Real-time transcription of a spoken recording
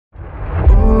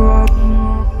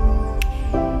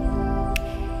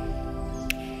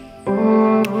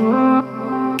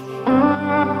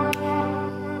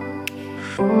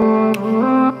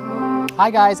Hi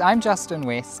guys, I'm Justin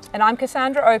West. And I'm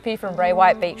Cassandra Opie from Ray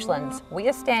White Beachlands. We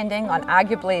are standing on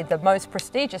arguably the most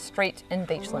prestigious street in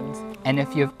Beachlands. And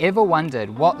if you've ever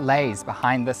wondered what lays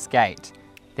behind this gate,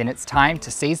 then it's time to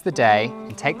seize the day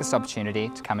and take this opportunity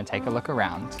to come and take a look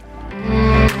around.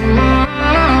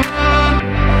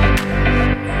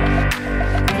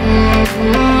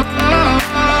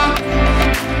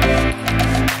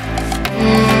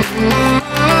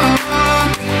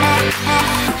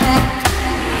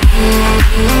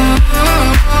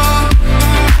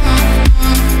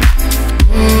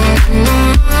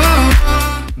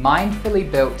 Mindfully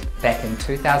built back in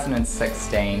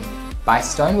 2016 by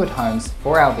Stonewood Homes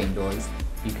for our vendors,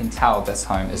 you can tell this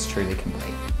home is truly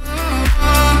complete.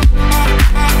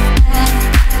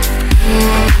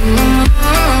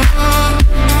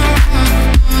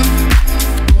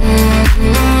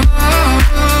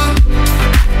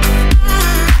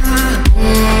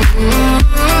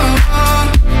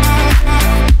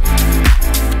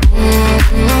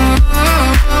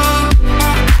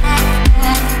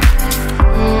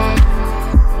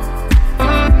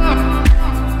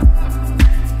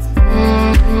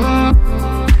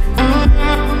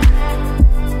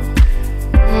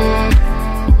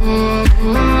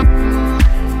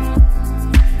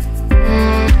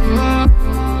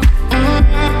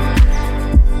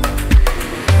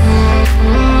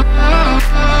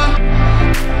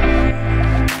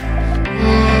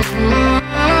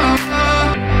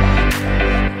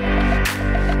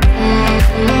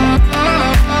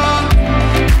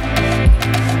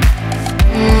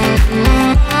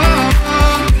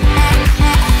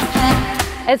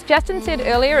 As Justin said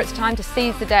earlier, it's time to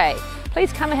seize the day.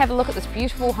 Please come and have a look at this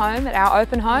beautiful home at our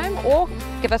open home or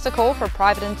give us a call for a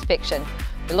private inspection.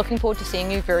 We're looking forward to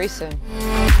seeing you very soon.